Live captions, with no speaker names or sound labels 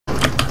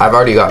I've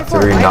already got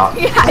 3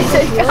 knocked. Yeah, I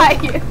just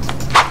got you.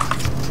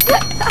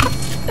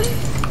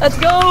 Let's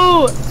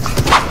go.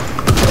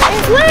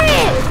 It's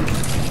lit.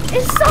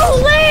 It's so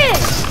lit.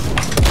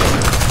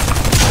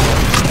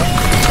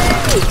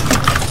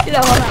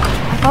 Hold on.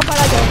 How far I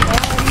go?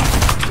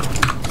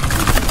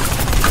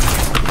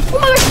 Oh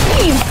my gosh,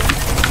 team.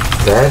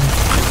 Dead?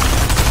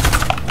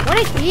 What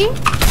is he?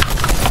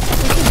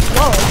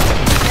 Whoa.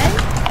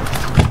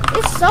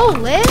 It's so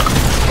lit.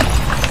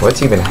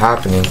 What's even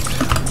happening?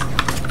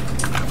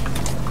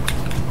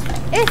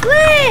 It's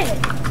lit.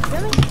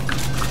 Really?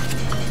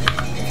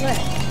 It's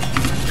lit.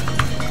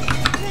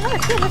 Oh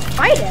shit, let's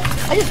fight it.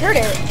 I just heard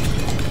it.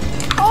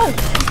 Oh.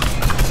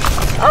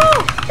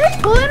 Oh, they're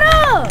pulling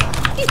up.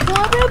 He's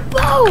pulling up in a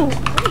boat.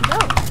 Where'd he go?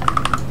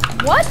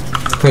 What?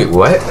 Wait,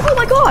 what? Oh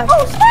my gosh.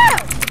 Oh snap.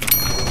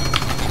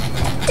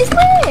 It's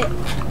lit.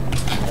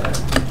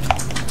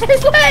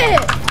 It's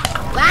lit.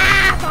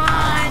 Laugh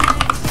on.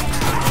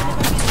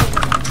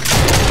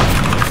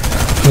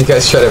 You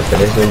guys try to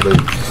finish me, but...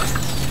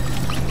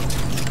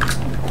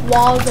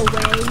 Walls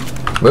away.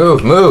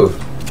 Move!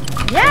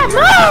 Yeah,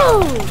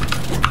 move!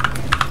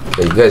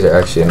 Yeah, you guys are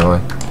actually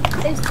annoying.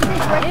 There's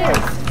teammates right there.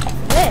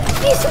 Lit.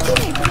 These two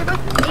teammates, they're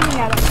both aiming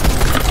at us.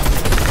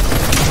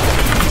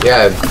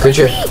 Yeah,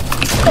 picture.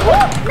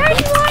 Oh,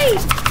 90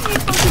 white!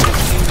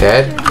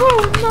 Dead?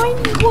 Oh,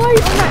 90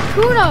 white on that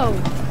Kuno.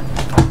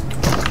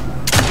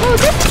 Oh,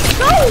 this is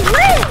so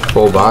lit!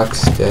 Full box,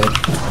 dead.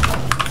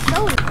 So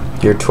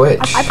Your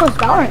Twitch. I post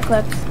Valorant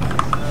clips.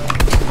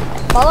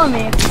 Follow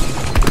me.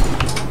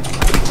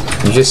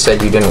 You just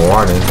said you didn't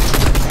want it.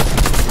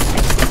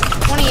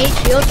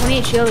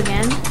 28 shield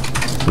again.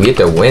 We get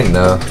to win,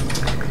 though.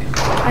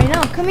 I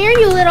know. Come here,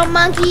 you little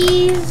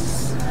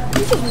monkeys.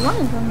 He's just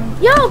running from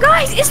me. Yo,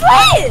 guys, it's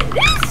lit!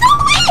 This is so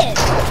lit!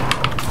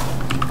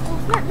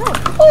 No.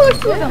 Oh, there's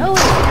 2 of them. Oh,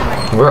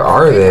 wait. Where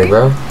are they,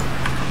 bro?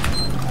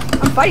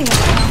 I'm fighting them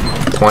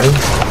now. 20?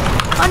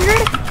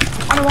 100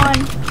 on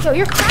 1. Yo,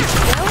 you're cracked,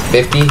 bro.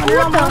 50? 100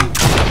 on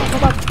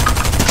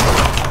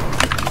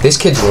 1. This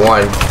kid's 1.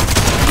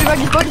 Dude, I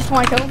just go to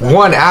 20.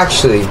 1,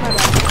 actually.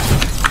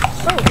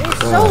 Oh, it's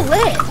so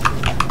lit.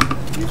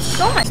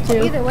 So much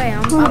too. Either way,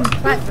 I'm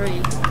flat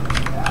 3.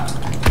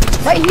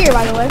 Right here,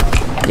 by the way.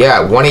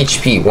 Yeah, 1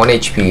 HP, 1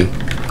 HP.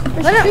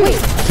 Wait.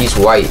 He's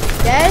white.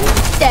 Dead?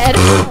 Dead.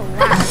 Oh,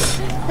 wow.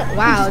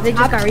 Wow, they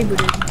just got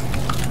rebooted.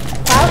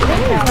 Wow,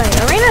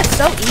 Arena's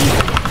so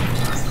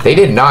easy. They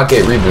did not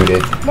get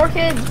rebooted. More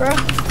kids, bro.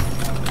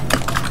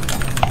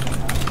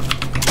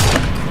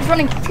 He's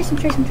running. Chase him,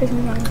 he's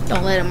running.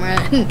 Don't let him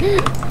run.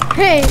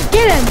 Hey,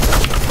 get him!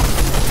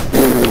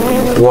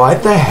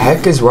 What the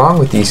heck is wrong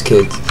with these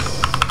kids?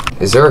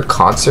 Is there a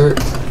concert?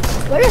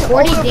 What is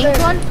 40 dink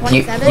one?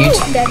 27?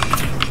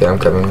 Yeah, I'm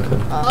coming.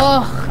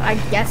 Oh, I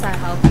guess I'll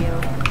help you.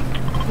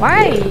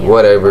 Why?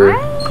 Whatever.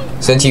 Why?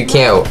 Since we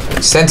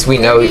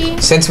know we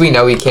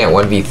can't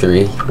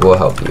 1v3, we'll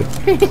help you.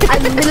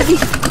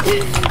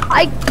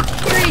 I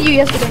carried you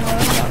yesterday.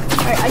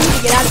 Alright, I need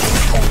to get out of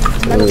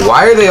this.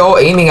 Why are they all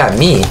aiming at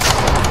me?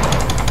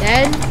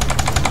 Dead?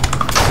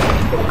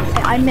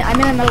 I'm in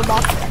a metal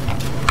box.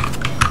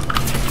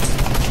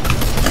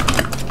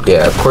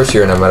 Yeah, of course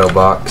you're in a metal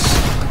box.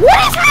 What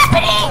is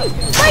happening?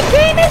 My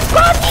game is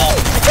bugging!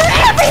 They're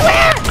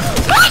everywhere!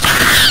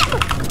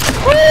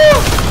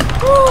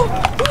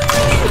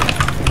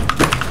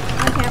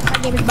 I can't, my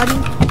game is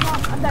bugging.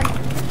 I'm done.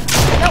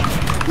 Nope.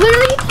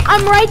 Literally,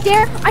 I'm right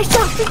there. I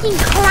start freaking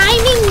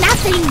climbing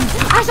nothing.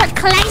 I start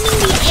climbing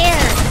the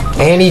air.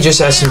 And he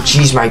just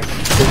SMG's my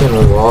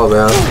freaking wall,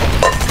 bro.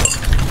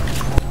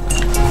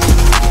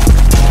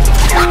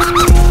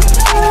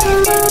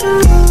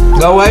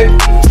 No way.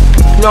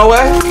 No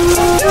way.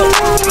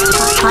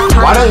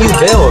 Why don't you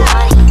build?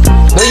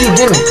 No, you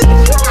didn't.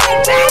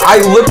 I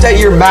looked at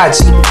your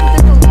mats.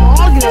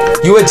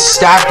 You had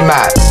stacked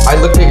mats. I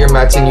looked at your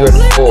mats and you had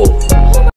full.